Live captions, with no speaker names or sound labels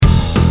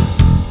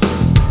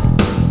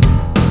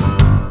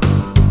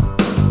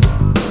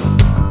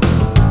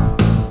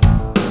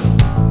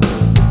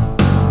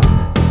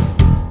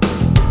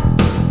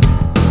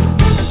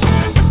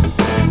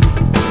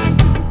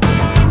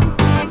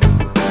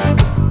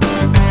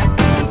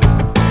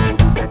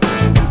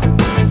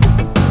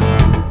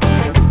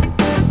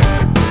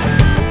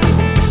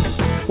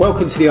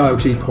Welcome to the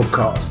ILG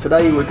podcast.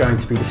 Today we're going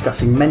to be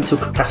discussing mental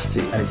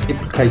capacity and its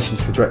implications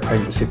for direct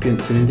payment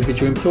recipients and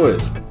individual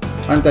employers.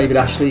 I'm David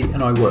Ashley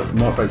and I work for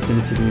Markbase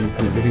Limited and the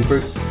Independent Living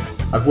Group.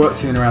 I've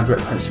worked in and around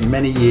direct payments for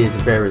many years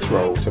in various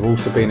roles. I've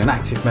also been an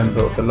active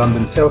member of the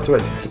London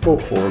Self-Directed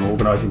Support Forum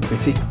organising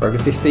committee for over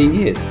 15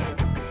 years.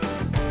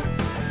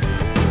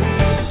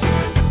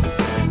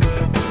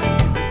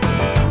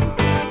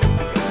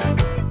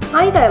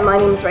 Hi there, my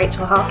name is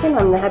Rachel Harkin.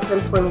 I'm the Head of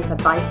Employment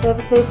Advice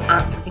Services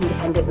at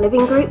Independent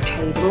Living Group,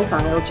 trading as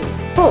ILG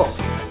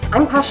Support.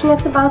 I'm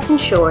passionate about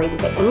ensuring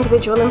that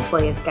individual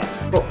employers get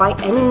support by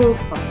any means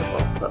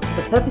possible, but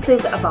for the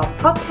purposes of our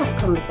podcast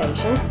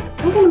conversations,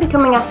 I'm going to be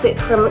coming at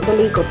it from the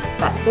legal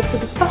perspective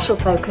with a special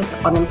focus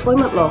on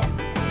employment law.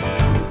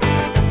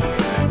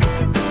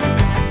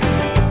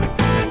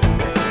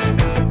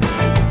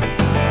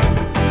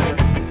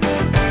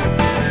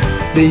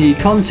 The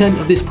content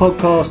of this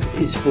podcast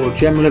is for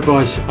general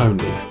advice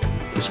only.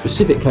 For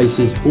specific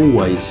cases,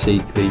 always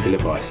seek legal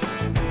advice.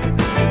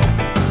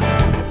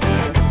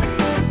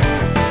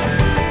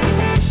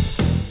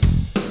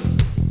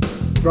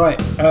 Right,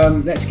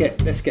 let's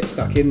get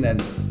stuck in then.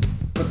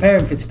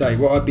 Preparing for today,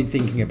 what I've been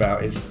thinking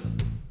about is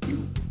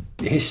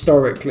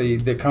historically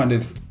the kind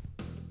of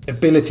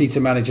ability to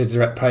manage a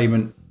direct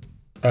payment,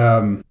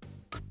 and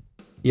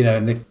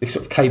the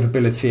sort of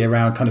capability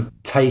around kind of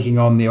taking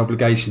on the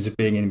obligations of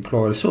being an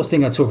employer, the sort of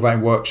thing I talk about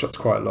in workshops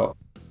quite a lot,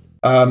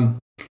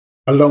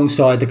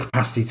 alongside the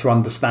capacity to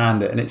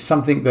understand it. And it's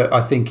something that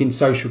I think in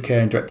social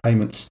care and direct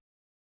payments,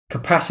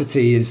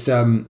 capacity is,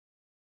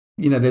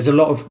 there's a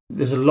lot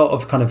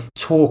of kind of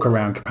talk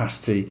around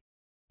capacity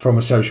from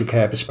a social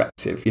care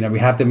perspective. We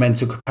have the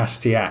Mental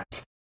Capacity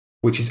Act,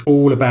 which is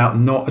all about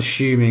not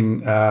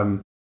assuming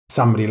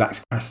somebody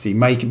lacks capacity,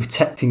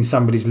 protecting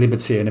somebody's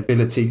liberty and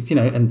ability,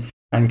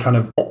 and kind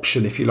of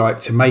option, if you like,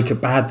 to make a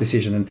bad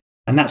decision.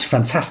 And that's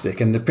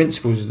fantastic. And the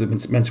principles of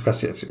the mental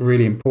capacity are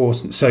really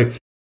important. So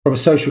from a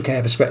social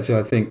care perspective,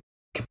 I think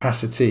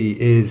capacity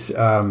is,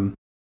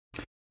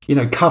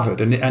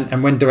 covered.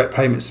 And when direct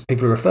payments,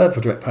 people are referred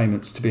for direct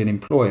payments to be an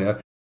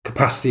employer,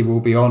 capacity will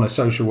be on a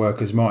social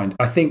worker's mind.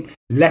 I think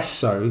less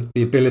so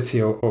the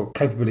ability or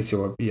capability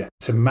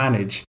to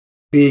manage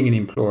being an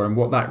employer and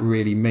what that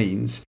really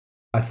means,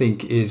 I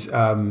think is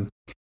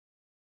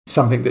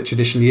something that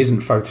traditionally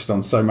isn't focused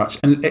on so much,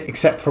 and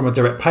except from a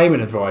direct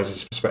payment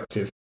advisor's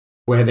perspective,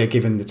 where they're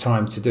given the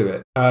time to do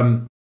it.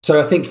 So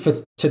I think for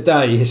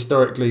today,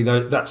 historically,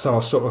 though, that's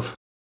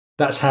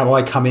how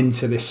I come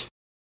into this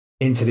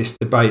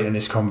debate and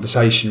this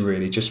conversation,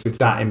 really, just with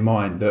that in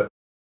mind, that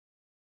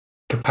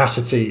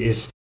capacity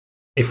is,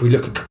 if we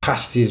look at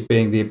capacity as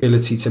being the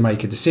ability to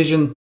make a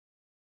decision,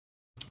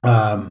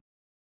 and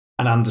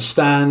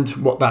understand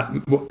what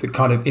the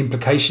kind of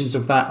implications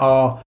of that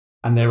are.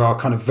 And there are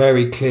kind of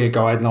very clear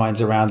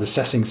guidelines around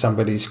assessing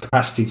somebody's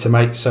capacity to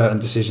make certain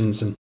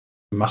decisions, and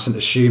you mustn't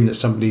assume that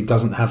somebody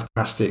doesn't have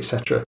capacity,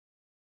 etc.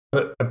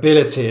 But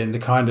ability and the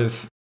kind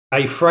of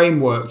a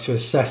framework to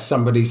assess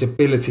somebody's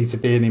ability to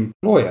be an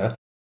employer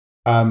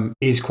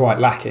is quite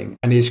lacking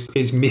and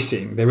is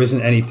missing. There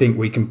isn't anything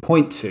we can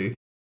point to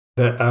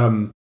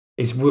that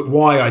is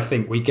why I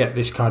think we get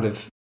this kind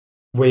of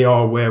we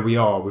are where we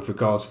are with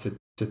regards to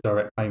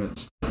direct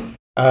payments.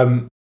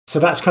 So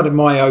that's kind of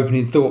my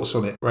opening thoughts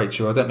on it,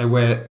 Rachel. I don't know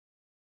where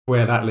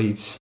that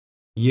leads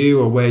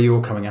you or where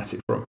you're coming at it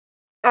from.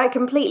 I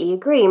completely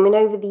agree. I mean,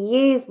 over the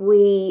years,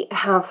 we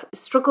have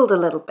struggled a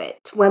little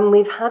bit when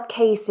we've had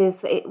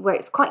cases where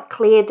it's quite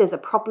clear there's a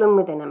problem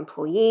with an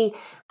employee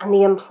and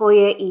the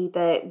employer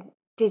either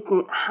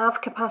didn't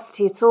have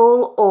capacity at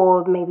all,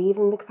 or maybe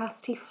even the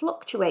capacity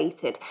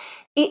fluctuated.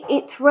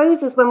 It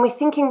throws us, when we're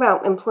thinking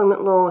about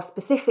employment law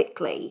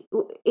specifically,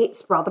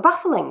 it's rather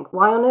baffling.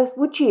 Why on earth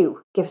would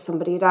you give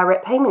somebody a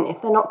direct payment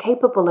if they're not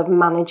capable of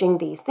managing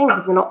these things,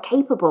 if they're not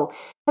capable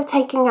of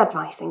taking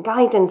advice and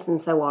guidance and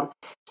so on?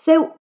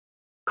 So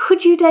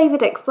could you,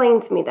 David, explain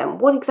to me then,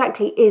 what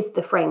exactly is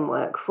the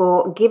framework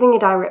for giving a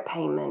direct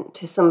payment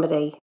to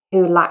somebody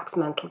who lacks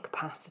mental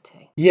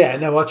capacity? Yeah,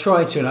 no, I'll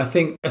try to. And I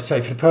think, for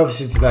the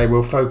purposes today,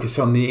 we'll focus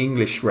on the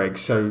English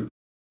regs.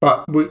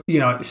 But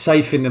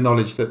safe in the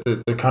knowledge that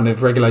the kind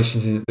of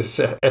regulations in the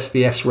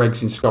SDS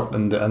regs in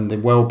Scotland and the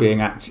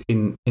Wellbeing Act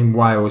in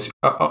Wales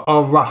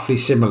are roughly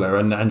similar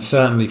and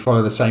certainly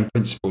follow the same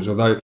principles,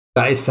 although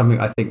that is something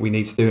I think we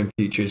need to do in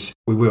futures.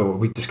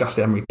 We've discussed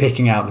it and we're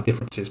picking out the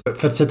differences. But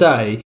for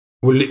today,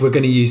 we're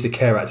going to use the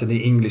Care Act and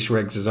the English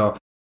regs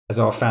as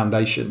our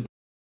foundation.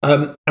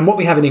 And what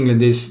we have in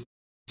England is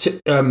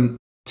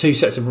two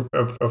sets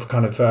of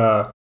kind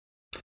of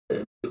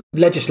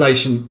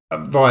legislation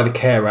via the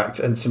Care Act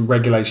and some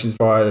regulations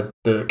via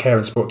the Care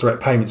and Support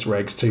Direct Payments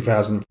Regs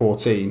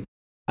 2014.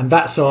 And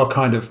that's our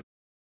kind of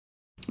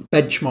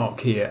benchmark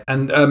here.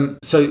 And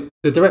so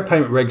the Direct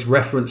Payment Regs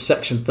reference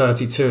Section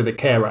 32 of the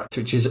Care Act,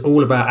 which is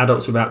all about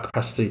adults without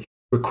capacity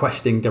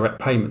requesting direct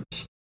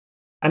payments.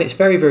 And it's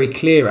very, very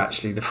clear,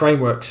 actually. The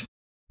framework's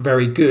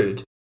very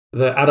good,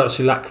 that adults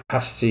who lack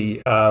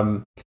capacity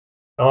are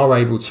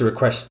able to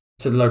request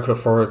to the local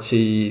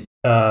authority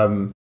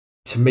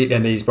to meet their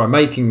needs by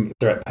making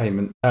direct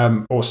payment,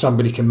 or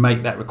somebody can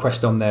make that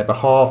request on their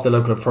behalf. The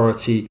local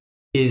authority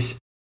is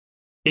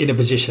in a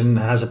position,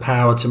 has a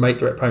power to make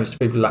direct payments to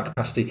people who lack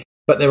capacity.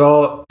 But there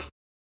are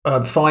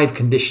 5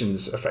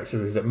 conditions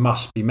effectively that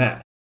must be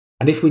met.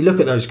 And if we look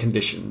at those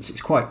conditions,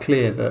 it's quite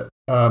clear that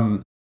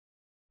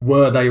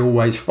were they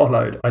always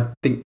followed, I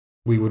think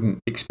we wouldn't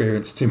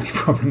experience too many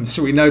problems.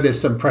 So we know there's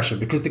some pressure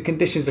because the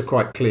conditions are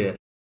quite clear.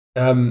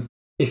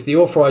 If the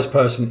authorised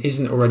person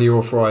isn't already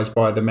authorised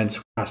by the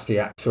Mental Capacity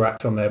Act to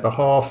act on their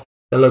behalf,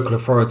 the local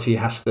authority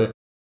has to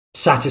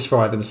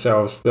satisfy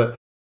themselves that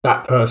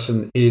that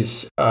person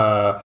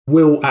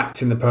will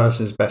act in the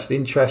person's best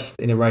interest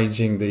in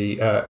arranging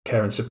the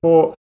care and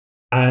support,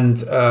 and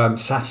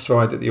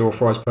satisfied that the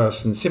authorised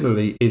person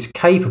similarly is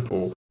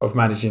capable of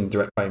managing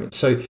direct payments.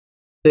 So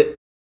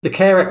the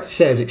Care Act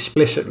says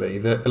explicitly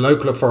that the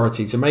local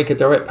authority, to make a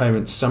direct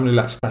payment to someone who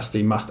lacks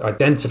capacity, must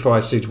identify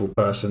a suitable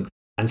person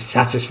and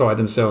satisfy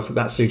themselves that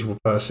that suitable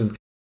person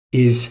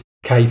is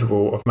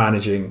capable of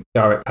managing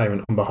direct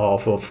payment on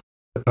behalf of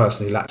the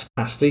person who lacks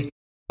capacity.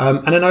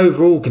 And an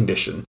overall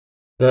condition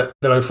that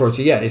the local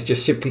authority, is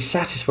just simply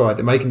satisfied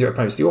that making direct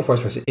payments to the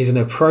authorised person is an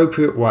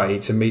appropriate way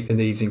to meet the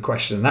needs in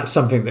question. And that's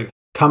something that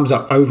comes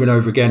up over and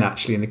over again,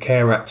 actually, in the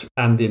Care Act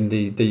and in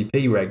the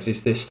DP regs,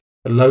 is this: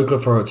 the local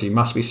authority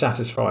must be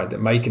satisfied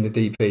that making the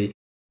DP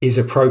is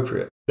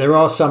appropriate. There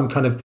are some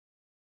kind of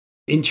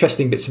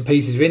interesting bits and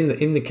pieces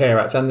in the Care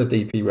Act and the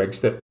DP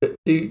regs that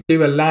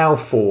do allow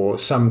for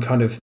some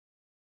kind of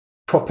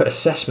proper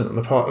assessment on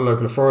the part of the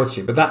local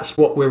authority. But that's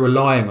what we're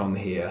relying on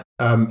here,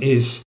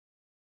 is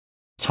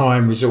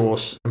time,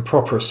 resource and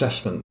proper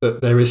assessment,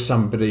 that there is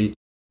somebody,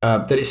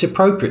 that it's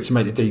appropriate to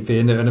make the DP,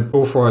 and an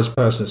authorised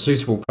person, a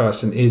suitable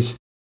person, is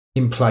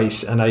in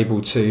place and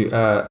able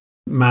to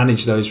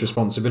manage those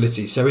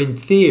responsibilities. So in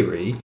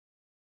theory,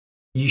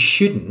 you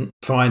shouldn't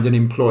find an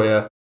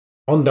employer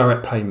on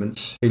direct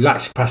payments who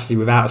lacks capacity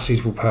without a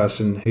suitable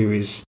person who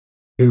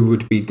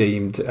would be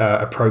deemed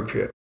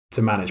appropriate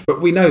to manage. But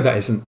we know that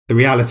isn't the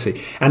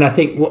reality. And I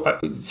think,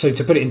 so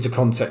to put it into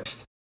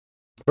context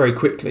very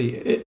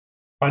quickly,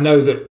 I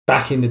know that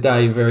back in the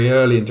day, very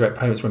early in direct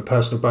payments, when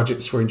personal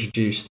budgets were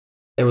introduced,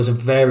 there was a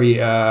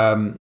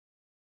KPI.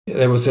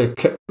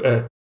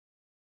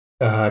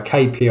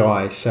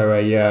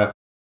 So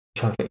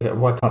trying to think,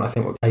 why can't I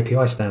think what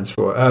KPI stands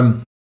for?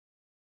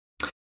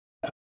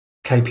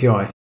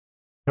 KPI.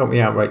 Help me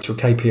out, Rachel.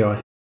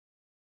 KPI.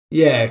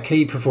 Yeah,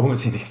 key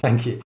performance indicator.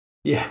 Thank you.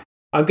 Yeah,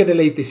 I'm going to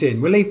leave this in.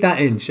 We'll leave that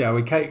in, shall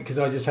we? Because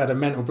I just had a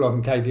mental block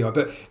on KPI.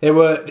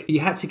 But you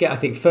had to get, I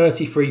think,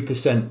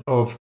 33%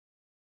 of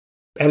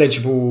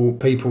eligible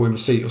people in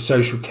receipt of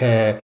social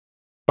care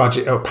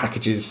budget or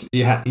packages.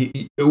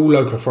 All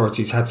local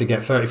authorities had to get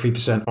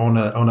 33%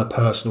 on a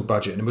personal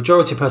budget. And the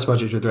majority of personal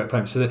budgets were direct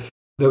payments. So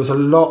there was a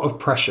lot of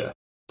pressure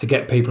to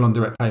get people on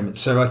direct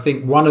payments. So I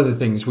think one of the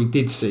things we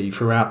did see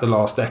throughout the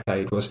last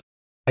decade was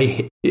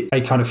a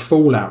kind of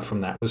fallout from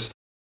that was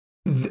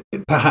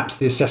perhaps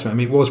the assessment. I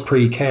mean, it was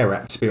pre-Care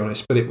Act, to be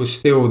honest, but there was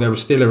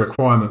still a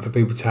requirement for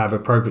people to have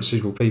appropriate,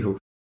 suitable people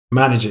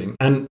managing.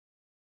 And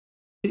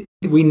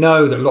we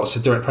know that lots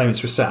of direct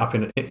payments were set up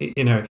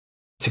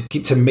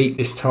to meet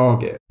this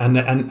target.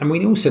 And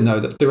we also know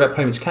that direct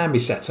payments can be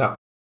set up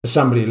for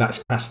somebody who lacks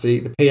capacity.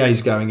 The PA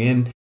is going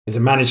in. There's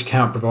a managed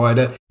account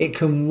provider. It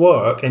can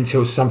work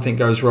until something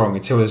goes wrong,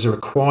 until there's a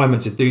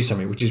requirement to do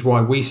something, which is why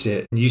we see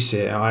it and you see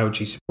it at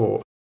ILG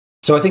Support.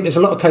 So I think there's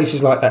a lot of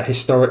cases like that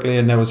historically,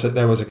 and there was a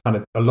kind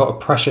of a lot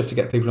of pressure to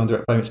get people on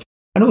direct payments,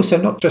 and also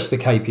not just the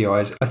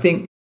KPIs. I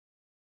think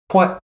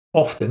quite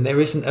often there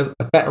isn't a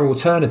better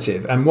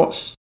alternative, and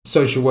what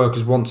social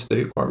workers want to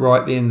do, quite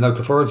rightly, and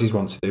local authorities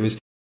want to do, is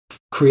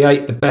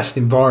create the best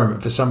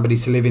environment for somebody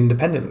to live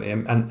independently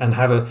and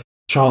have a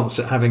chance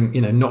at having,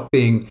 not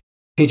being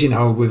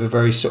pigeonholed with a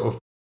very sort of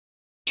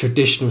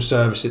traditional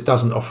service that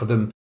doesn't offer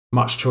them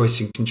much choice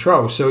and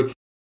control. So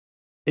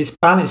it's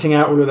balancing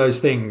out all of those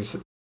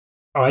things,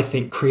 I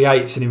think,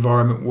 creates an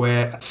environment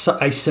where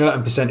a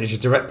certain percentage of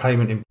direct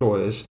payment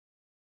employers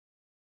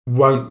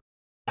won't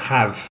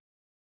have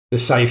the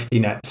safety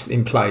nets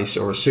in place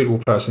or a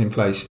suitable person in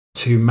place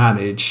to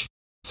manage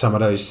some of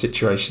those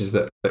situations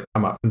that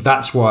come up. And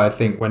that's why I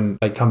think when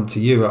they come to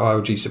you at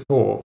ILG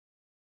Support,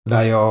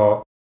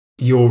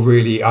 you're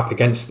really up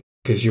against it,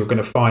 because you're going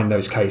to find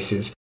those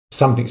cases,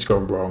 something's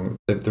gone wrong,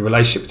 the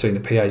relationship between the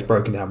PA is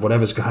broken down,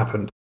 whatever's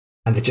happened,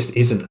 and there just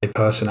isn't a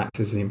person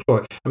acting as an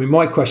employer. I mean,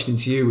 my question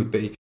to you would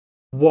be,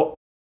 what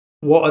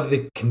are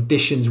the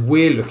conditions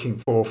we're looking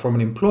for from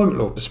an employment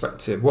law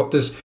perspective? What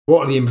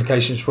are the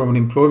implications from an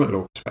employment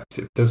law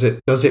perspective? Does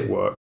it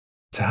work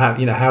to have,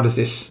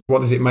 what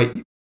does it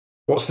make?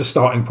 What's the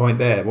starting point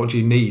there? What do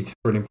you need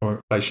for an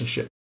employment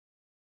relationship?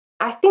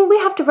 I think we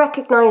have to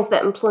recognise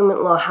that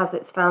employment law has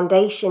its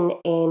foundation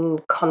in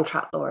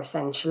contract law,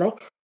 essentially.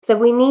 So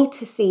we need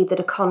to see that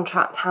a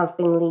contract has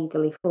been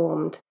legally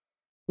formed.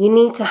 You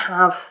need to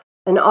have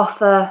an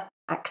offer,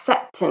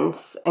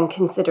 acceptance and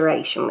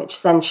consideration, which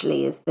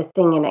essentially is the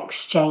thing in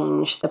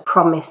exchange, the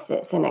promise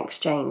that's in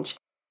exchange.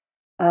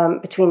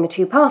 between the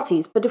two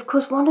parties. But of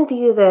course, one of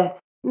the other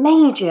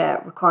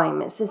major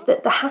requirements is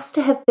that there has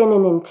to have been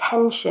an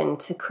intention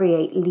to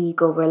create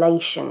legal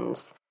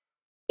relations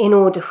in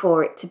order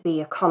for it to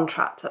be a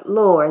contract at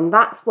law. And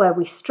that's where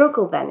we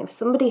struggle then. If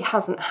somebody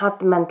hasn't had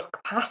the mental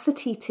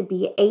capacity to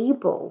be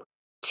able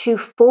to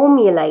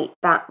formulate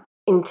that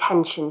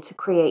intention to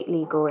create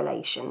legal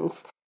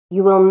relations,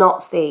 you will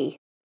not see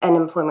an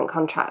employment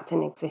contract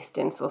in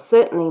existence, or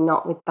certainly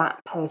not with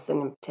that person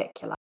in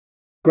particular.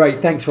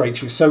 Great, thanks,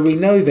 Rachel. So we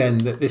know then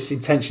that this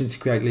intention to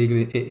create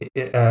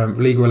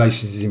legal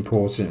relations is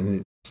important,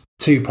 and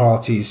two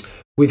parties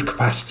with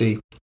capacity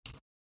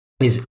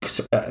is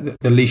the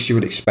least you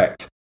would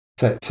expect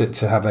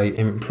to have an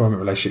employment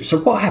relationship. So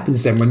what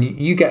happens then when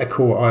you get a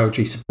call at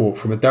ILG Support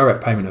from a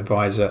direct payment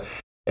advisor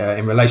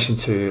in relation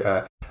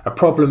to a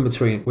problem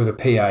with a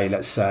PA,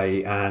 let's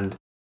say, and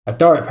a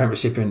direct payment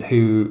recipient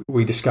who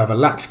we discover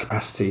lacks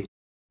capacity,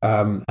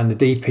 and the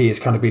DP has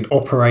kind of been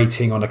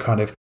operating on a kind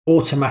of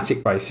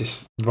automatic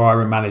basis via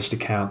a managed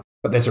account,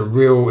 but there's a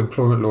real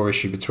employment law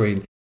issue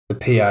between the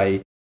PA,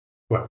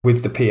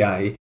 with the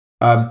PA.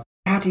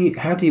 How do you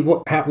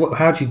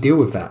deal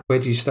with that? Where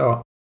do you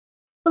start?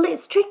 Well,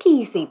 it's tricky,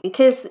 you see,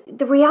 because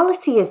the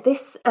reality is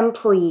this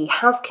employee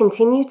has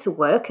continued to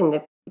work and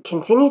they've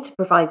continued to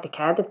provide the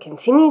care, they've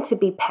continued to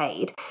be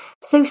paid.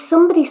 So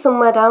somebody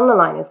somewhere down the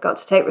line has got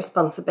to take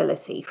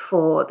responsibility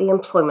for the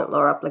employment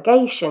law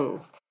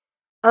obligations.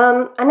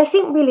 And I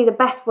think really the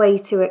best way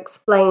to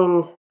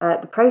explain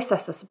the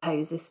process, I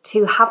suppose, is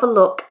to have a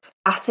look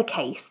at a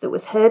case that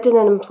was heard in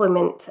an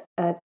employment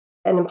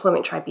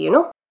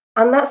tribunal.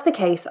 And that's the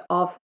case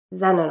of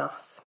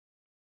Xenanos.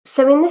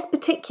 So in this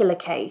particular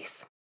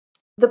case,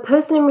 the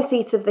person in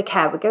receipt of the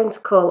care we're going to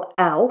call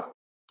L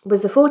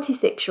was a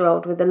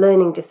 46-year-old with a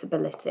learning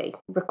disability,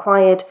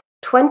 required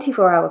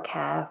 24-hour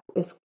care,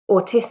 was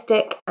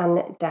autistic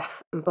and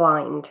deaf and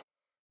blind,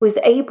 was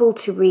able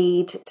to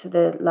read to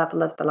the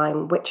level of the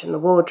Lion, Witch and the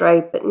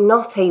Wardrobe, but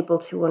not able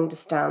to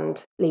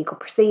understand legal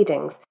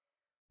proceedings.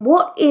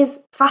 What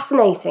is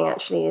fascinating,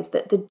 actually, is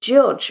that the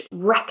judge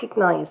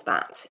recognised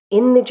that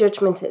in the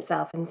judgment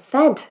itself and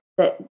said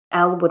that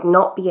L would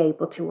not be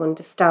able to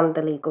understand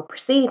the legal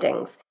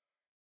proceedings.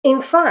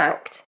 In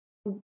fact,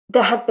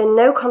 there had been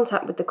no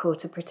contact with the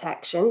Court of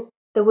Protection,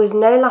 there was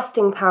no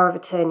lasting power of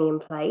attorney in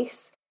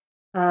place,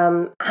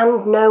 and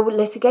no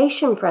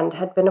litigation friend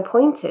had been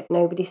appointed.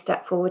 Nobody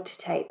stepped forward to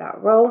take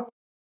that role.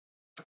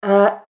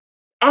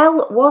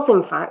 L was,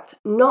 in fact,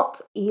 not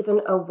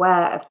even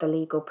aware of the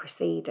legal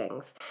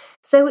proceedings.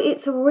 So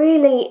it's a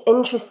really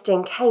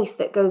interesting case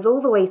that goes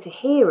all the way to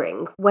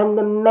hearing when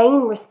the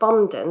main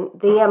respondent,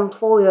 the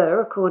employer,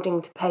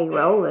 according to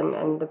payroll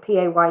and the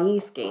PAYE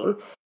scheme,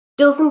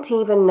 doesn't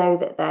even know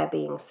that they're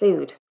being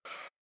sued.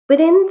 But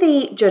in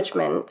the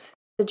judgment,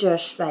 the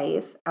judge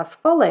says as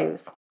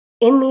follows: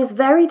 in these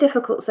very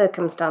difficult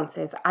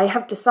circumstances, I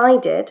have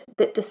decided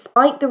that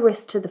despite the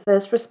risk to the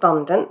first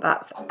respondent,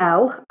 that's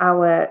L,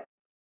 our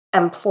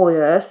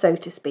employer, so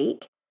to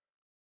speak,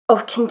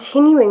 of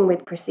continuing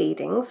with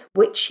proceedings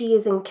which she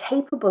is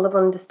incapable of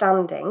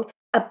understanding,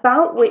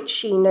 about which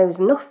she knows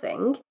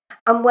nothing,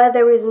 and where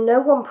there is no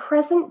one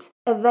present,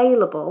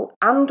 available,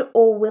 and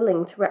or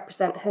willing to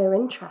represent her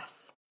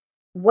interests.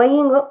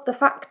 Weighing up the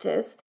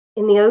factors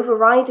in the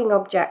overriding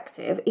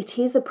objective, it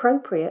is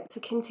appropriate to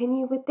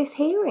continue with this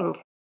hearing.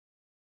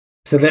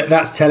 So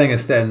that's telling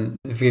us then,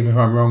 forgive me if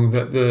I'm wrong,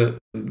 that the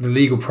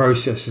legal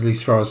process, at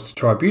least as far as the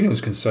tribunal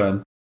is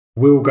concerned,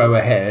 will go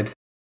ahead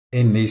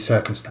in these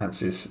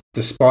circumstances,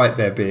 despite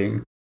there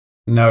being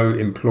no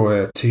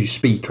employer to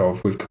speak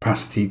of with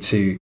capacity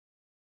to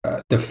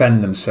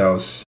defend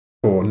themselves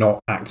for not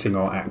acting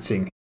or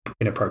acting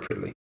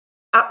inappropriately.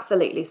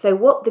 Absolutely. So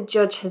what the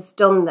judge has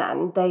done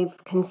then,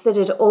 they've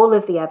considered all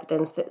of the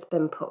evidence that's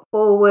been put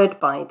forward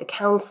by the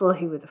council,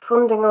 who were the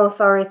funding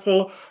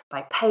authority,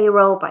 by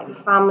payroll, by the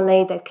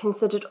family. They've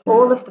considered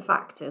all of the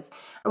factors.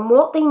 And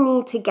what they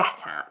need to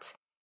get at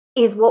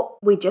is what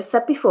we just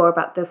said before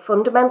about the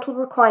fundamental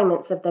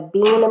requirements of there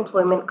being an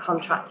employment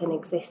contract in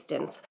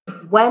existence.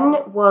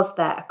 When was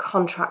there a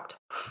contract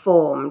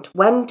formed?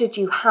 When did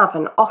you have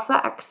an offer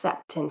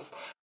acceptance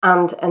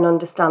and an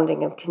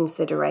understanding of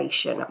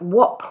consideration? At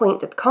what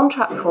point did the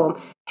contract form?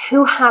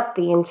 Who had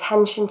the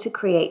intention to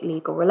create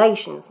legal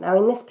relations? Now,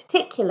 in this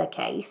particular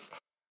case,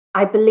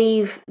 I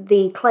believe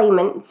the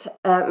claimant,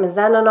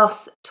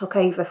 Xenanos, took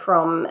over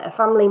from a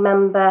family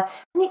member,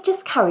 and it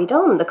just carried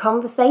on. The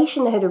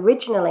conversation had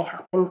originally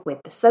happened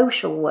with the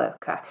social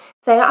worker,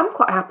 saying, I'm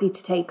quite happy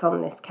to take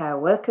on this care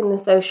work, and the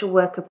social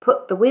worker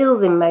put the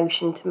wheels in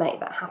motion to make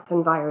that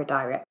happen via a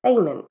direct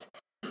payment.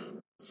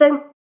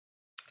 So,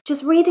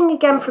 just reading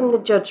again from the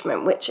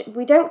judgment, which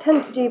we don't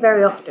tend to do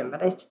very often,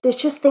 but I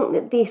just think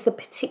that these are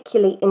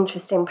particularly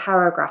interesting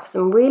paragraphs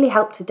and really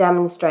help to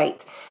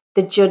demonstrate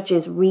the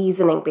judge's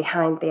reasoning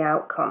behind the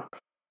outcome.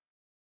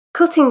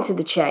 Cutting to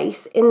the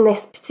chase, in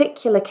this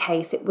particular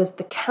case, it was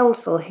the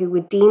council who were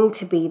deemed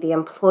to be the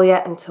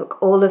employer and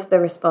took all of the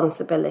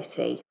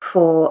responsibility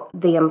for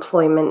the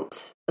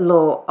employment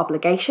law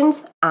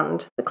obligations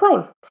and the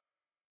claim.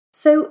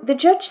 So the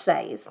judge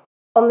says,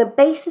 on the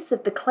basis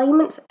of the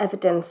claimant's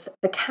evidence,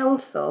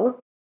 the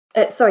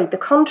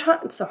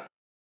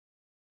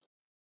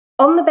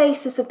On the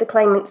basis of the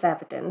claimant's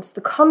evidence,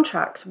 the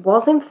contract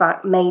was in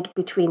fact made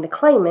between the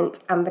claimant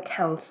and the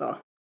council.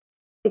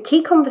 The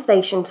key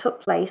conversation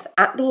took place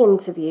at the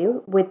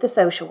interview with the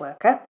social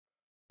worker.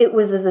 It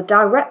was as a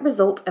direct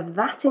result of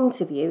that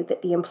interview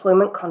that the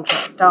employment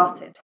contract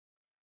started.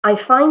 I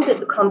find that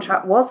the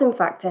contract was in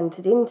fact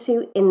entered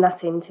into in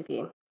that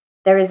interview.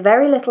 There is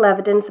very little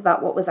evidence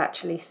about what was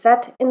actually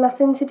said in that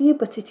interview,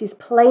 but it is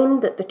plain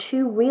that the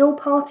two real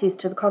parties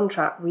to the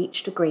contract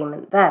reached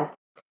agreement then.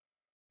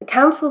 The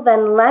council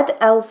then led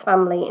L's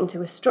family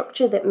into a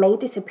structure that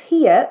made it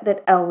appear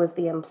that L was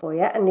the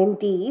employer, and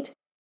indeed,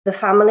 the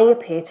family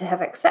appear to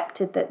have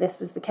accepted that this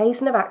was the case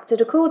and have acted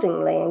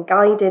accordingly and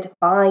guided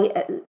by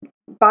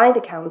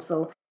the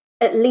council,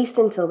 at least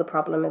until the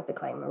problem of the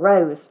claim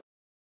arose.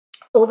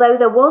 Although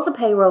there was a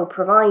payroll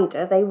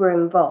provider, they were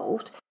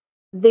involved,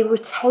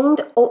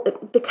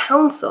 the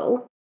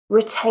council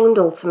retained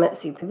ultimate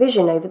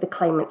supervision over the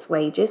claimant's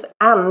wages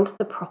and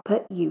the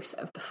proper use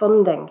of the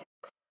funding.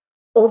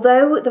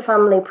 Although the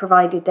family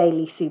provided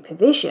daily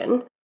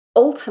supervision,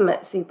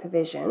 ultimate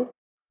supervision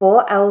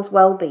for L's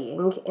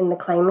well-being in the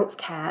claimant's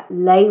care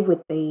lay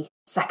with the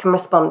second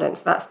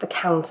respondents, that's the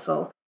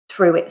council,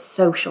 through its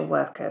social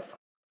workers.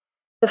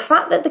 The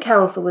fact that the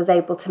council was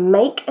able to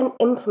make and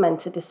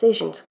implement a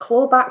decision to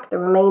claw back the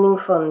remaining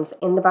funds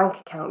in the bank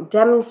account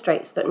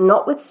demonstrates that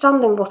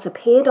notwithstanding what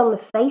appeared on the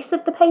face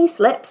of the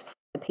payslips,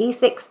 the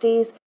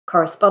P60s,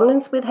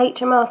 correspondence with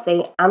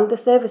HMRC and the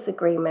service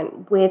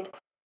agreement with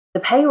the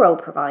payroll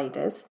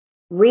providers,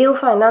 real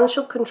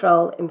financial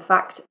control in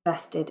fact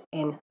vested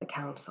in the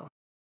council.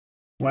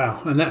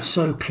 Wow, and that's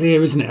so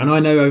clear, isn't it? And I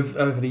know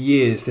over the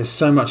years there's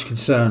so much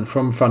concern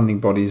from funding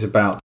bodies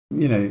about,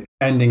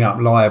 ending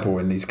up liable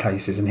in these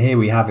cases. And here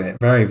we have it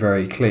very,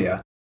 very clear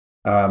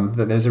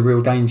that there's a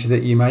real danger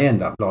that you may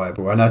end up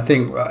liable. And I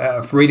think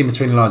reading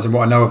between the lines and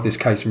what I know of this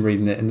case and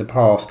reading it in the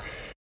past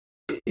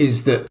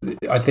is that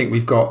I think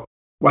we've got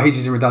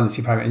wages and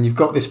redundancy payment, and you've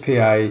got this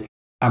PA,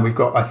 and we've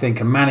got, I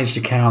think, a managed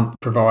account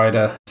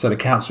provider. So the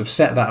council have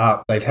set that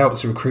up. They've helped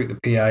to recruit the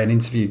PA and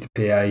interviewed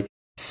the PA,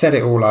 set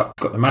it all up,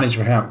 got the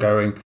management account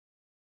going,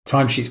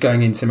 timesheets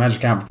going into managed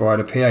account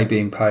provider, PA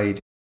being paid.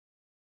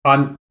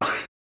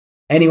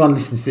 Anyone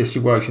listening to this who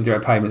works in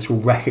direct payments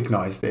will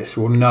recognise this,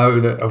 will know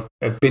that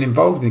have been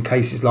involved in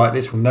cases like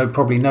this, will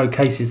probably know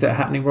cases that are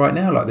happening right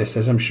now like this,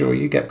 as I'm sure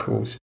you get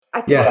calls.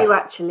 I think you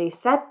actually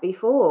said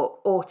before,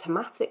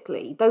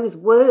 automatically. Those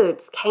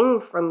words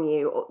came from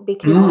you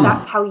because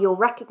that's how you're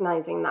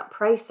recognising that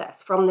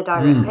process from the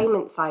direct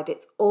payment side.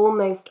 It's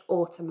almost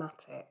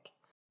automatic.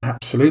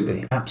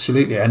 Absolutely.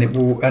 And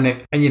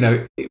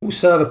it will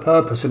serve a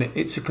purpose, and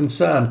it's a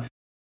concern.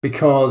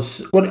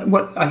 Because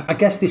I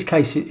guess this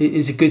case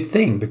is a good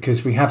thing,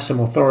 because we have some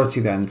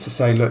authority then to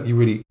say, look, you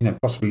really,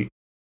 possibly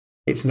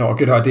it's not a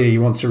good idea. You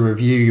want to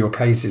review your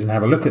cases and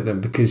have a look at them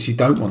because you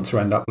don't want to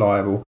end up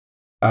liable.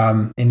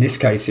 In this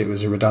case, it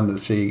was a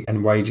redundancy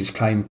and wages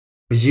claim.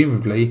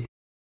 Presumably,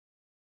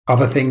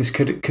 other things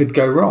could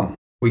go wrong.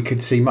 We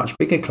could see much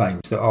bigger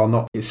claims that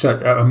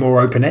are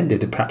more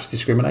open-ended, and perhaps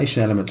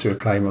discrimination element to a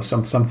claim, or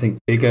something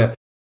bigger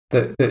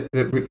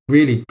that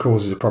really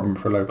causes a problem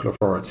for a local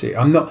authority.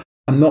 I'm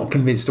not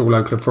convinced all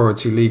local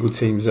authority legal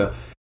teams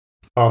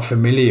are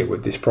familiar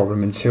with this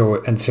problem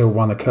until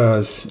one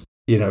occurs,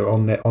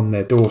 on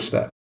their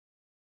doorstep.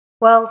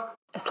 Well,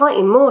 a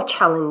slightly more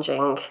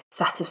challenging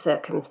set of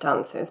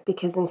circumstances,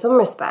 because in some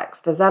respects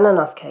the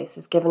Xenanos case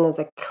has given us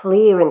a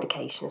clear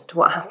indication as to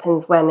what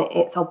happens when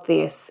it's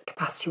obvious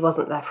capacity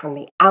wasn't there from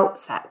the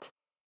outset.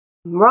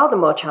 Rather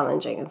more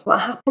challenging is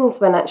what happens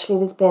when actually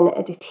there's been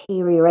a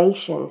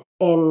deterioration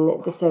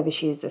in the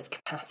service user's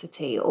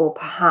capacity, or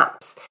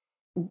perhaps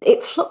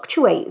it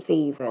fluctuates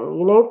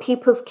even,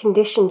 people's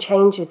condition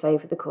changes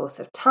over the course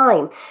of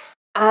time.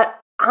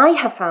 I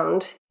have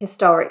found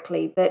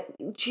historically that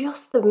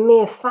just the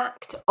mere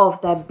fact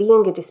of there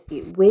being a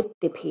dispute with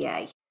the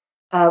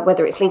PA,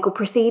 whether it's legal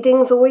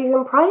proceedings or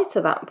even prior to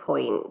that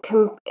point,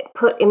 can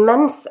put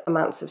immense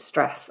amounts of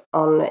stress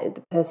on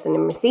the person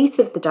in receipt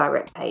of the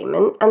direct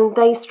payment, and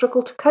they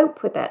struggle to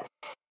cope with it.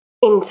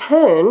 In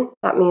turn,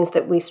 that means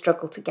that we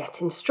struggle to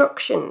get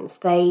instructions.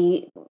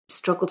 They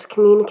struggle to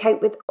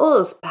communicate with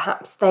us.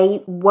 Perhaps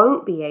they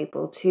won't be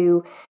able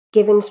to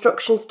give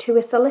instructions to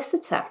a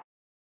solicitor.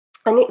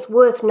 And it's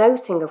worth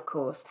noting, of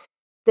course,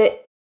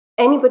 that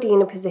anybody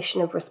in a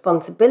position of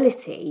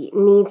responsibility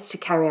needs to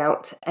carry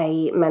out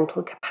a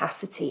mental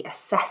capacity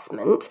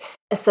assessment.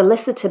 A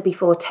solicitor,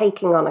 before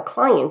taking on a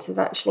client, is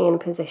actually in a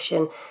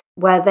position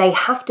where they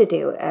have to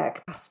do a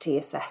capacity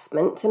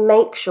assessment to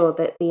make sure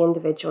that the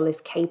individual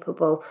is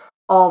capable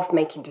of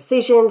making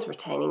decisions,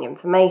 retaining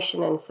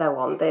information, and so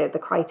on, the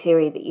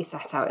criteria that you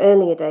set out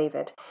earlier,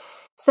 David.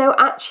 So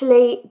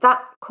actually,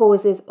 that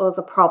causes us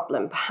a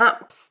problem.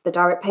 Perhaps the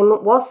direct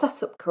payment was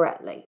set up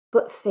correctly,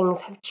 but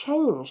things have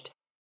changed.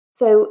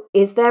 So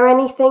is there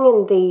anything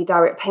in the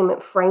direct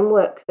payment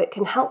framework that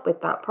can help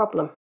with that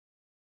problem?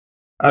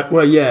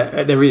 Well,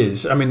 yeah, there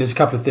is. I mean, there's a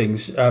couple of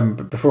things.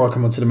 But before I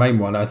come on to the main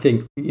one, I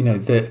think,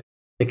 that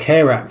the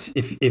Care Act,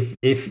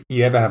 if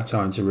you ever have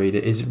time to read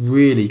it, is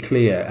really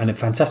clear and a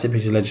fantastic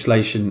piece of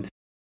legislation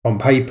on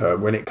paper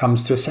when it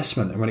comes to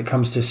assessment and when it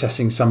comes to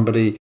assessing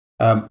somebody,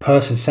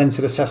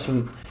 person-centered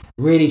assessment,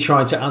 really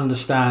trying to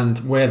understand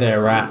where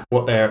they're at,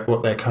 what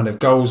their kind of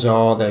goals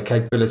are, their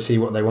capability,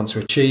 what they want to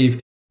achieve,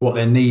 what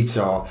their needs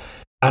are.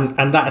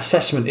 And that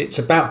assessment, it's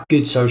about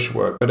good social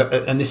work.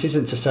 And this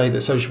isn't to say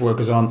that social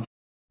workers aren't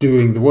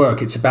doing the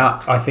work. It's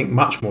about, I think,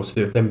 much more to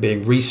do with them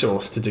being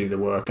resourced to do the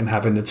work and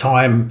having the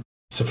time,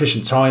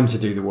 sufficient time to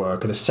do the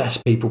work and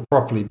assess people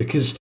properly,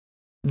 because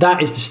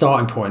that is the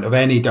starting point of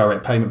any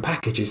direct payment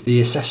package, is the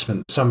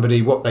assessment,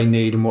 somebody, what they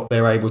need and what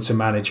they're able to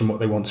manage and what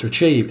they want to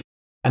achieve.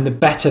 And the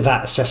better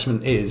that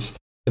assessment is,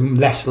 the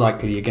less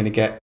likely you're going to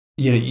get,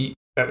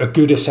 a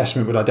good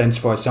assessment would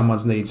identify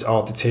someone's needs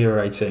are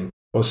deteriorating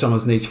or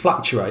someone's needs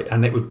fluctuate,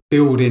 and it would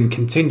build in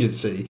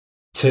contingency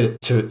to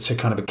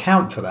kind of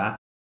account for that.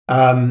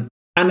 And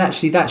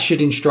actually that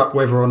should instruct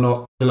whether or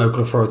not the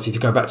local authority, to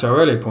go back to our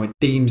earlier point,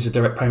 deems a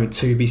direct payment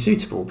to be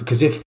suitable.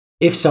 Because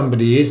if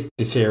somebody is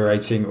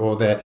deteriorating or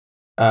their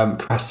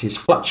capacity is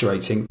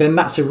fluctuating, then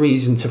that's a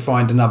reason to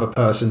find another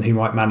person who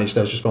might manage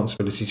those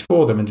responsibilities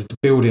for them and to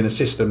build in a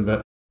system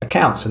that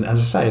accounts, and as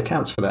I say,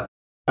 accounts for that.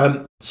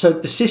 So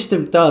the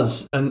system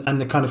does,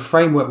 and the kind of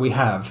framework we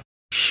have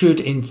should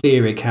in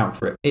theory account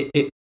for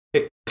it.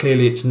 It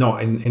clearly it's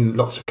not in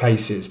lots of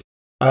cases.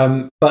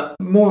 But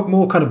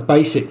more kind of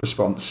basic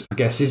response, I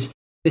guess, is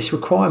this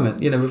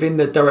requirement, within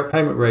the direct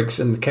payment regs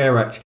and the Care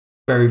Act,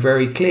 very,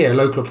 very clear.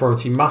 Local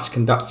authority must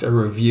conduct a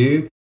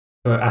review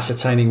for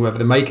ascertaining whether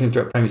the making of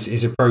direct payments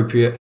is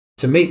appropriate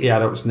to meet the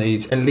adult's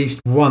needs at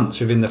least once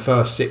within the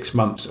first 6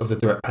 months of the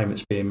direct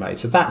payments being made.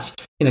 So that's,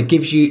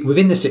 gives you,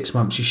 within the 6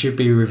 months, you should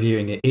be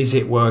reviewing it. Is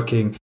it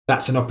working?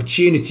 That's an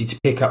opportunity to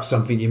pick up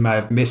something you may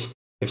have missed.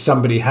 If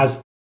somebody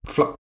has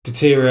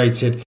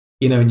deteriorated,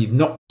 and you've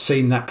not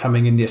seen that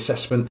coming in the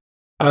assessment,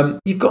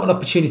 you've got an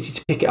opportunity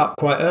to pick it up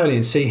quite early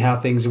and see how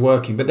things are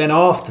working. But then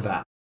after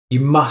that, you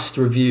must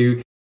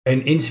review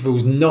in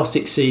intervals not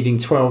exceeding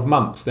 12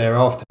 months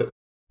thereafter. But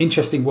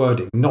interesting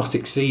wording, not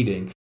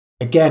exceeding,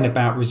 again,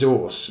 about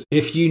resource.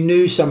 If you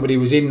knew somebody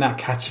was in that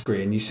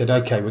category and you said,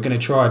 okay, we're going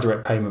to try a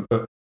direct payment,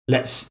 but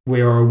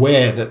we are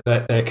aware that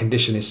their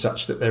condition is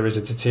such that there is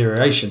a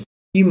deterioration,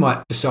 you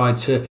might decide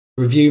to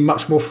review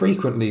much more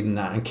frequently than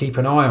that and keep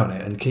an eye on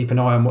it and keep an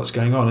eye on what's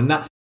going on.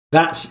 And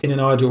that's in an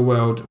ideal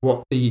world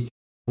what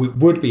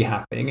would be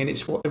happening, and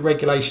it's what the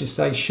regulations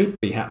say should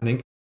be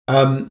happening.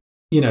 That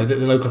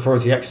the local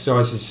authority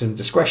exercises some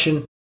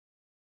discretion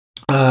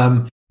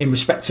in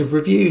respect of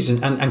reviews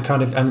and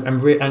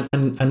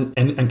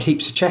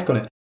keeps a check on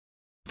it.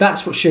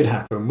 That's what should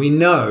happen. We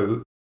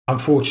know,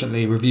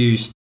 unfortunately,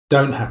 reviews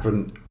don't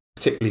happen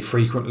particularly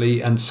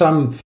frequently, and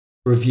some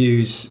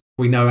reviews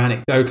we know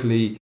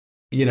anecdotally,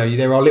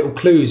 there are little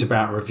clues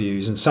about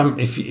reviews, and some,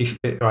 if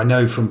I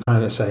know from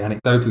kind of, say,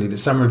 anecdotally, that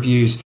some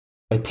reviews,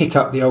 they pick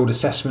up the old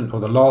assessment or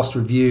the last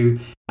review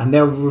and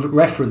they'll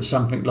reference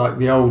something like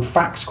the old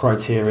facts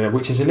criteria,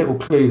 which is a little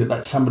clue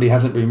that somebody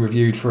hasn't been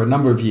reviewed for a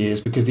number of years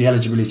because the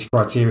eligibility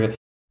criteria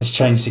has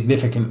changed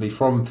significantly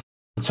from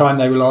the time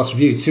they were last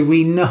reviewed. So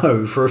we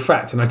know for a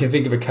fact, and I can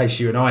think of a case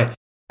you and I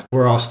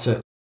were asked to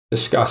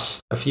discuss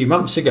a few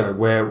months ago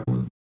where,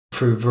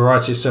 through a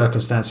variety of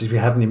circumstances, we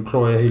had an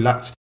employer who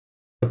lacked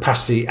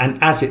capacity,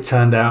 and as it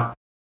turned out,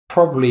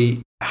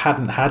 probably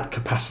hadn't had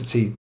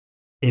capacity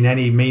in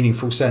any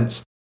meaningful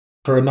sense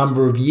for a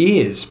number of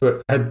years,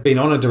 but had been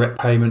on a direct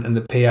payment, and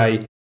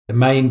the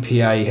main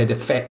PA had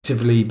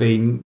effectively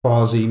been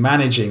quasi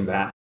managing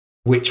that,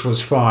 which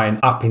was fine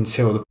up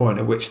until the point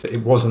at which that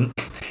it wasn't,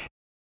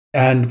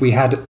 and we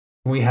had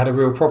a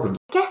real problem.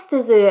 I guess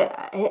there's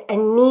a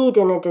need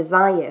and a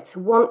desire to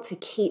want to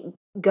keep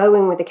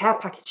going with a care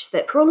package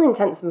that, for all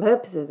intents and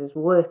purposes, is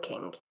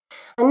working.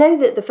 I know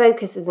that the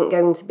focus isn't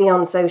going to be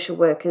on social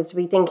workers to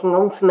be thinking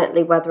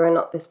ultimately whether or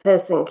not this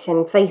person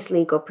can face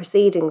legal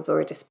proceedings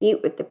or a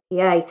dispute with the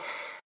PA.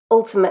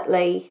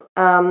 Ultimately,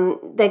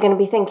 they're going to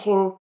be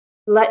thinking,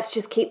 let's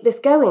just keep this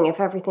going. If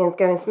everything's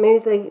going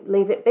smoothly,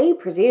 leave it be,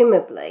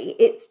 presumably.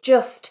 It's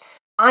just,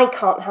 I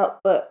can't help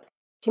but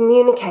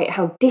communicate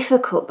how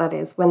difficult that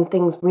is when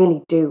things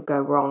really do go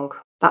wrong.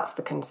 That's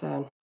the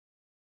concern.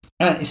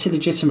 It's a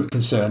legitimate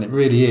concern. It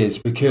really is,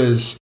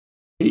 because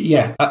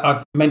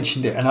I've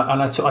mentioned it, and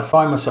I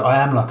find myself, I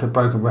am like a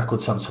broken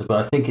record sometimes,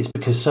 but I think it's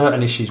because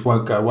certain issues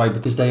won't go away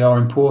because they are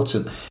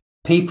important.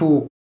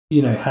 People,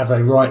 have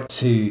a right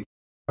to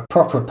a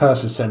proper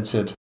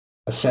person-centered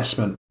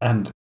assessment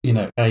and,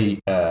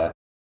 an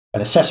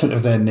assessment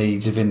of their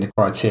needs within the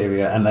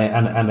criteria,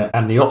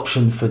 and the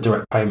option for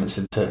direct payments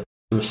and to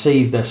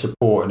receive their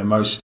support in the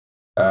most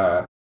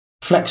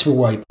flexible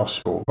way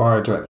possible via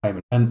a direct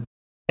payment. And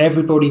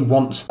everybody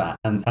wants that,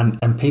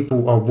 and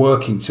people are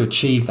working to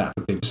achieve that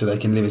for people so they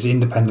can live as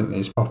independently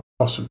as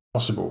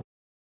possible.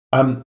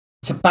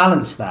 To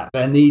balance that,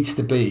 there needs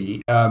to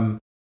be a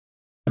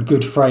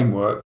good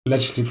framework,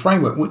 legislative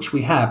framework, which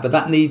we have, but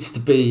that needs to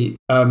be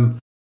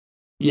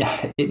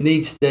it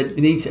needs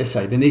to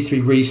say there needs to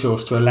be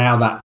resource to allow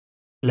that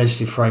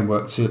legislative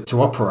framework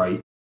to operate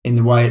in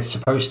the way it's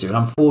supposed to. And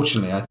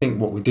unfortunately, I think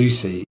what we do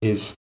see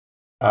is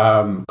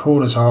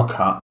corners are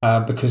cut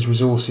because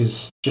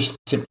resources just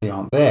simply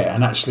aren't there.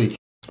 And actually,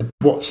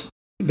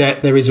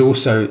 there is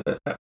also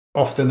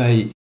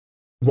often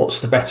what's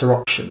the better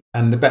option?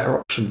 And the better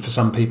option for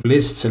some people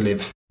is to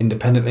live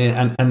independently.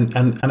 And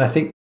I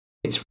think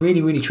it's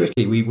really, really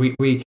tricky.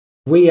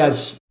 We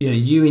as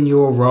you in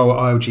your role at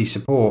ILG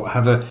Support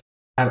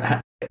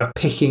are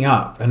picking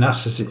up, and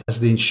us as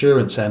the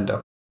insurance end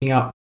are picking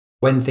up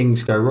when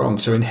things go wrong.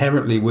 So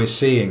inherently, we're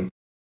seeing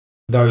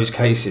those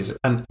cases,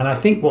 and I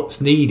think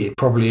what's needed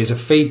probably is a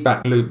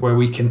feedback loop where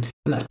we can,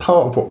 and that's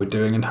part of what we're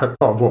doing, and part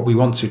of what we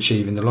want to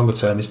achieve in the longer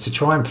term is to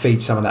try and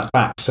feed some of that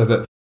back, so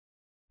that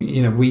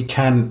we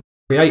can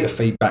create a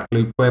feedback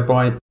loop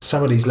whereby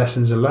some of these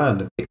lessons are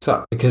learned and picked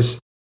up, because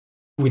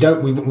we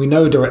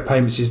know direct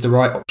payments is the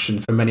right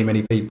option for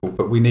many people,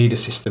 but we need a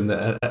system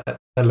that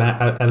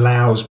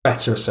allows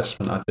better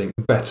assessment. I think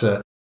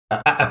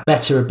a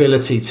better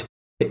ability to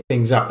pick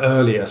things up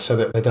earlier so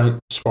that they don't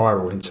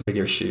spiral into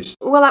bigger issues.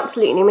 Well,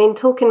 absolutely. I mean,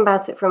 talking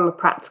about it from a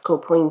practical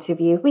point of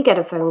view, we get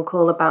a phone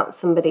call about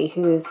somebody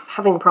who's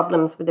having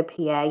problems with a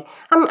PA.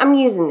 I'm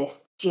using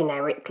this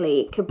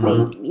generically. It could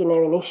be,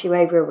 an issue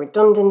over a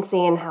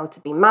redundancy and how to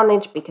be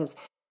managed because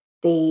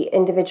the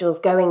individual's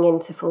going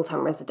into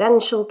full-time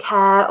residential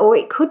care, or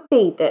it could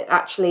be that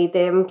actually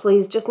the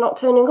employee's just not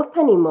turning up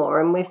anymore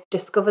and we've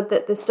discovered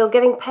that they're still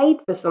getting paid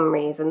for some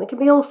reason. There can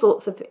be all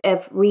sorts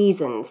of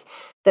reasons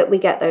that we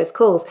get those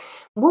calls.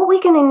 What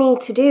we're going to need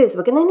to do is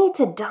we're going to need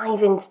to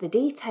dive into the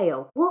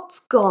detail.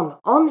 What's gone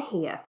on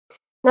here?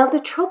 Now,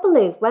 the trouble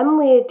is when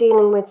we're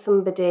dealing with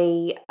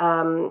somebody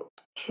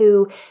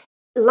who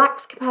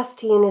lacks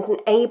capacity and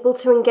isn't able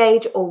to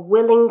engage or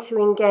willing to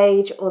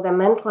engage, or their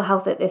mental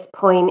health at this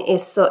point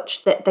is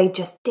such that they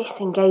just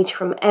disengage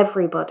from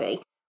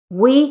everybody,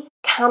 we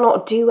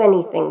cannot do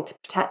anything to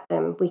protect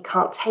them. We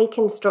can't take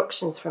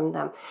instructions from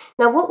them.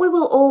 Now, what we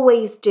will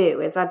always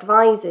do as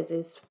advisors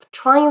is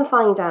try and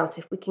find out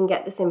if we can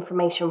get this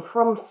information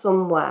from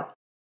somewhere.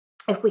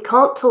 If we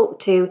can't talk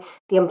to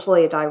the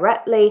employer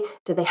directly,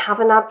 do they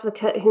have an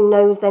advocate who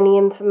knows any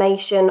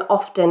information?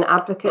 Often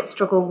advocates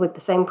struggle with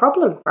the same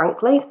problem,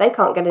 frankly. If they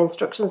can't get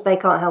instructions, they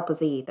can't help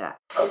us either.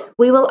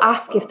 We will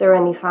ask if there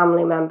are any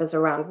family members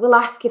around. We'll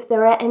ask if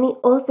there are any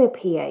other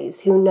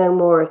PAs who know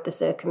more of the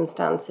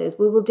circumstances.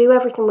 We will do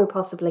everything we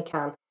possibly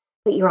can.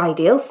 But your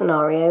ideal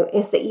scenario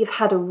is that you've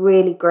had a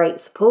really great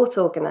support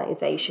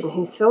organisation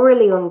who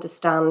thoroughly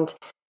understand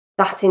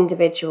that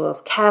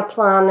individual's care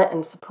plan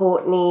and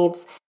support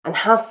needs and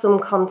has some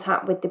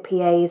contact with the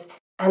PAs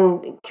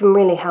and can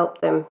really help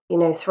them,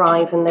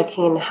 thrive, and they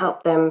can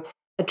help them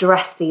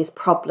address these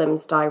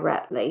problems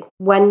directly.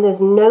 When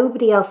there's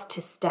nobody else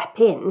to step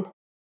in,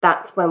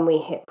 that's when we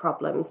hit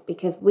problems,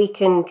 because we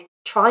can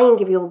try and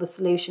give you all the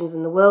solutions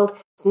in the world.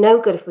 It's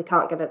no good if we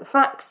can't get at the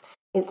facts.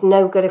 It's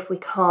no good if we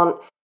can't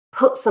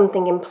put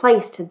something in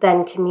place to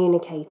then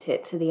communicate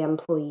it to the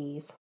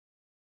employees.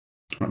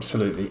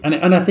 Absolutely.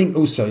 And I think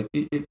also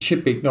it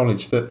should be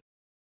acknowledged that,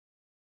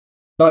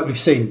 like we've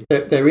seen,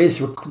 that there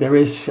is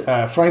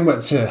a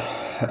framework to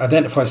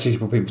identify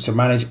suitable people to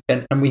manage,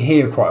 and we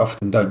hear quite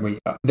often, don't we?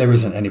 There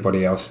isn't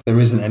anybody else. There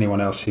isn't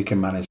anyone else who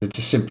can manage. There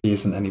just simply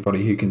isn't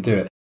anybody who can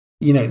do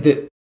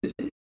it.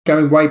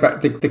 Going way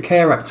back, the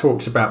Care Act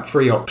talks about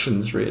three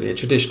options, really: a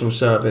traditional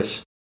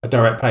service, a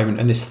direct payment,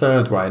 and this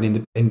third way,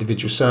 an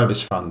individual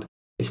service fund.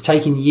 It's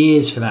taken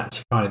years for that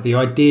to the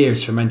idea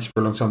is fermented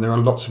for a long time. There are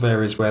lots of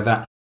areas where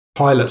that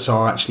pilots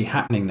are actually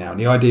happening now. And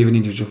the idea of an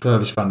individual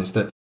service fund is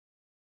that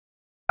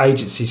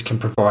agencies can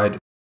provide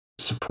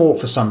support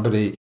for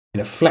somebody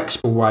in a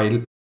flexible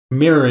way,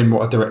 mirroring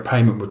what a direct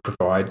payment would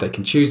provide. They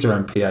can choose their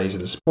own PAs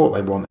and the support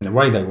they want in the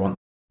way they want,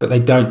 but they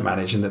don't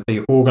manage, and that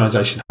the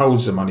organisation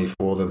holds the money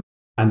for them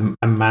and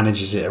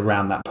manages it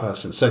around that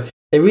person. So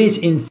there is,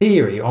 in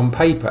theory, on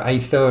paper, a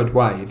third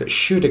way that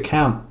should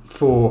account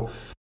for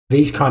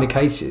these kind of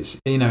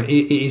cases.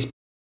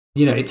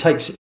 It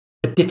takes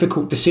a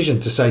difficult decision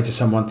to say to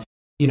someone,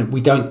 we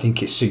don't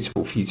think it's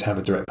suitable for you to have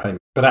a direct payment.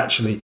 But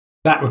actually,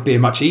 that would be a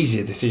much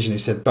easier decision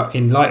if said, but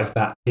in light of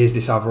that, here's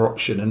this other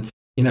option. And,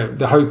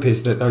 the hope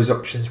is that those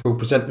options will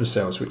present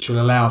themselves, which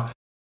will allow,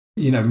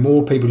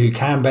 more people who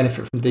can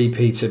benefit from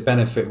DP to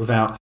benefit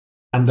without,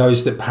 and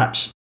those that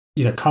perhaps,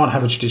 can't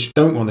have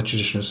don't want the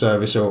traditional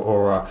service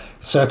or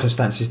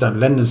circumstances don't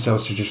lend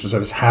themselves to traditional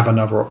service, have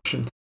another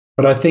option.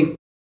 But I think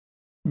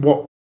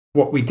what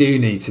we do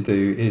need to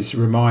do is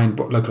remind,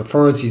 what local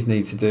authorities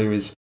need to do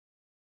is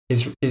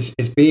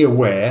be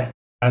aware,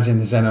 as in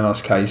the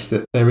Zenonos case,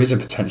 that there is a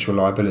potential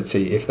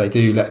liability if they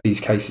do let these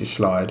cases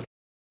slide,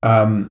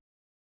 and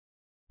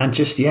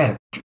just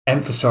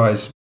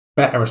emphasise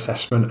better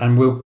assessment, and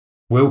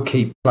we'll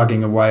keep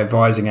plugging away,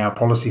 advising our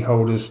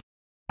policyholders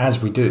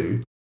as we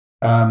do.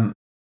 But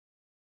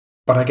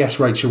I guess,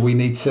 Rachel, we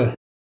need to.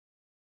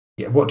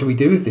 What do we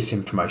do with this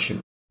information?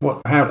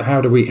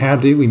 How do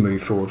we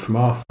move forward from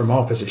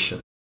our position?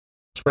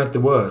 Spread the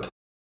word.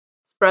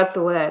 Spread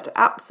the word,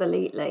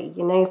 absolutely.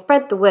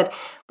 Spread the word.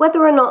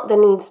 Whether or not there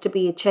needs to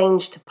be a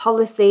change to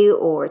policy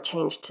or a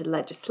change to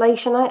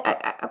legislation,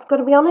 I've got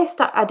to be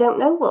honest, I don't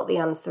know what the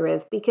answer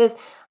is, because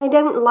I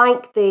don't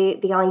like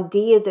the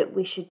idea that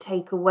we should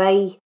take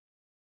away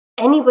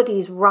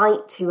anybody's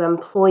right to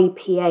employ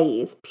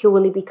PAs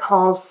purely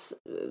because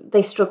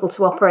they struggle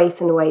to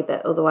operate in a way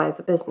that otherwise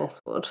a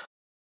business would.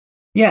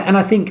 Yeah, and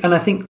I think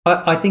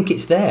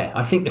it's there.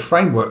 I think the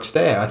framework's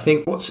there. I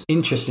think what's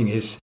interesting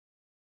is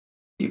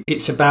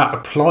it's about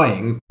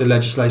applying the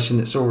legislation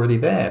that's already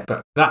there.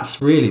 But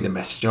that's really the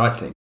message, I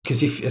think.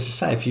 Because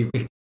if you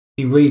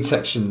read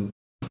section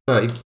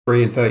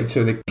 33 and 32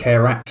 of the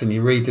CARE Act and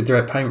you read the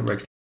direct payment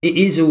regs, it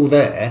is all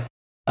there.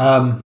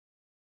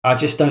 I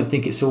just don't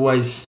think it's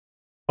always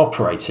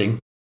operating.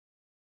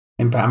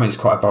 I mean, it's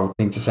quite a bold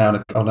thing to say on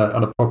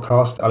a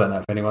podcast. I don't know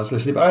if anyone's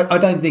listening, but I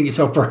don't think it's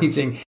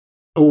operating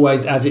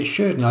always as it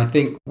should. And I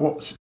think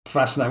what's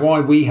fascinating,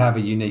 why we have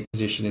a unique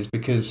position, is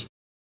because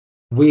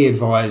we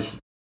advise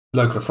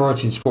local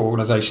authority and support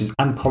organisations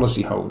and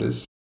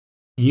policyholders.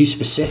 You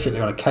specifically,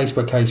 on a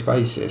case-by-case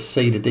basis,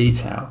 see the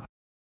detail,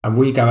 and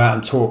we go out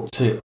and talk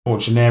to, more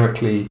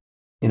generically,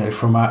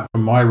 from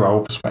my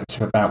role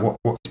perspective, about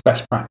what's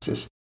best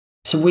practice.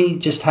 So we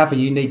just have a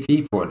unique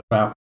viewpoint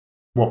about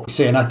what we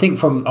see. And I think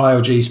from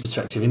ILG's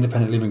perspective,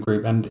 Independent Living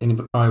Group and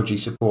ILG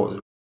support,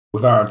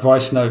 with our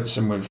advice notes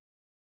and with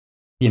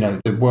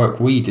the work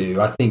we do,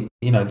 I think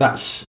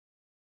that's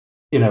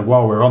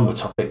while we're on the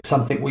topic,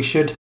 something we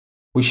should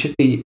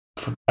be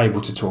able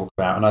to talk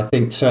about. And I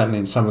think certainly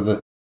in some of the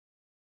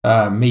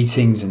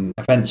meetings and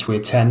events we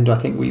attend, I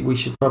think we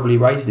should probably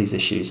raise these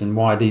issues and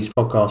why these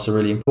podcasts are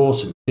really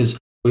important, because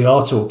we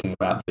are talking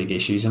about the big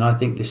issues, and I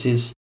think this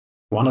is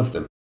one of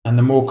them. And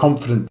the more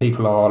confident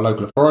people are,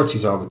 local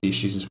authorities are, with the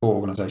issues and support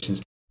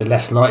organisations, the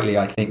less likely,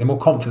 I think, the more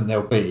confident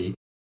they'll be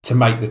to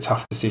make the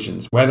tough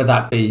decisions, whether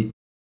that be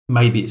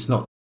maybe it's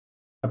not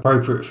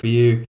appropriate for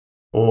you,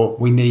 or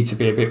we need to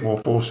be a bit more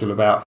forceful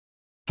about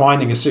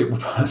finding a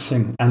suitable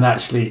person and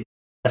actually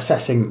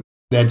assessing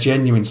their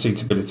genuine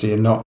suitability,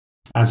 and not,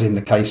 as in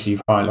the case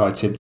you've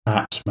highlighted,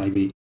 perhaps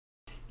maybe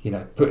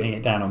putting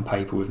it down on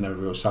paper with no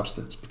real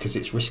substance, because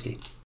it's risky.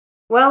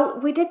 Well,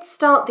 we did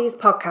start these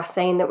podcasts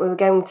saying that we were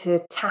going to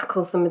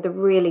tackle some of the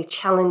really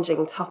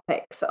challenging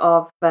topics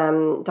of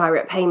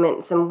direct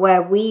payments, and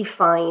where we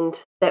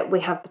find that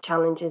we have the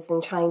challenges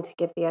in trying to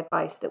give the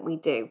advice that we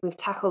do. We've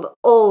tackled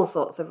all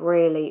sorts of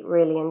really,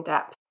 really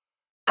in-depth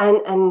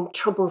and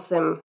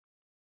troublesome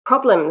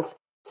problems.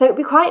 So it'd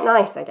be quite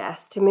nice, I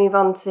guess, to move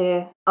on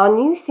to our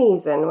new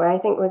season, where I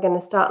think we're going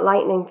to start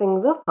lightening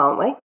things up, aren't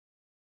we?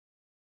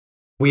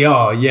 We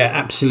are, yeah,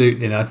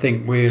 absolutely. And I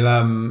think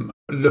we'll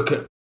look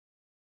at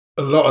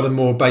a lot of the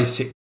more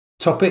basic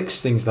topics,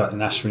 things like the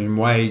national minimum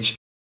wage,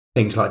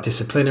 things like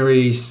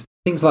disciplinaries,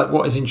 things like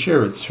what is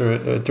insurance for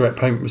a direct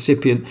payment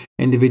recipient,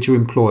 individual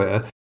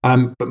employer.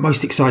 But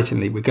most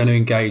excitingly, we're going to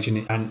engage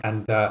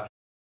and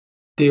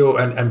deal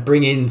and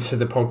bring into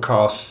the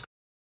podcast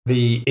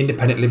the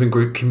Independent Living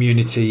Group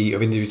community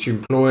of individual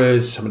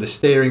employers, some of the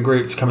steering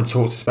group, to come and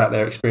talk to us about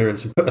their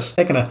experience and put us.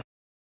 They're going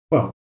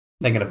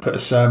to put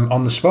us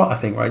on the spot, I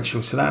think,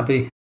 Rachel. So that'll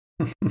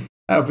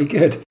be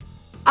good.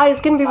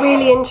 It's going to be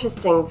really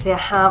interesting to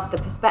have the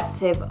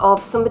perspective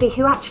of somebody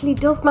who actually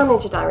does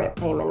manage a direct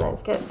payment.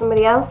 Let's get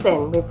somebody else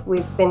in.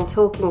 We've been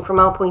talking from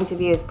our point of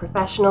view as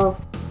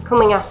professionals,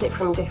 coming at it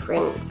from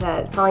different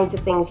sides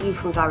of things. You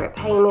from direct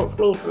payments,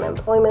 me from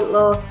employment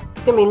law.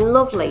 It's going to be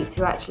lovely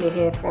to actually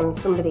hear from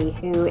somebody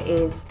who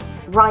is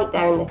right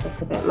there in the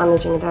thick of it,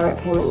 managing a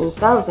direct payment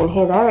themselves, and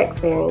hear their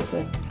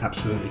experiences.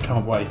 Absolutely,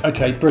 can't wait.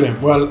 Okay,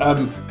 brilliant. Well,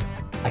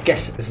 I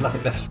guess there's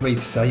nothing left for me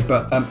to say,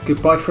 but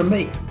goodbye from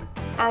me.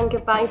 And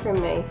goodbye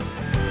from me.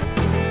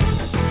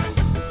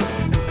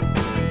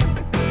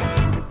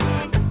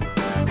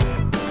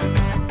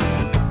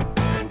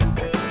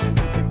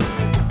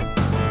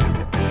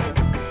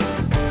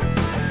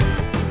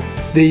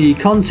 The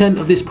content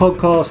of this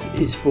podcast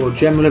is for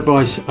general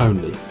advice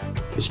only.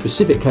 For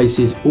specific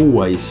cases,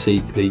 always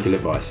seek legal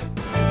advice.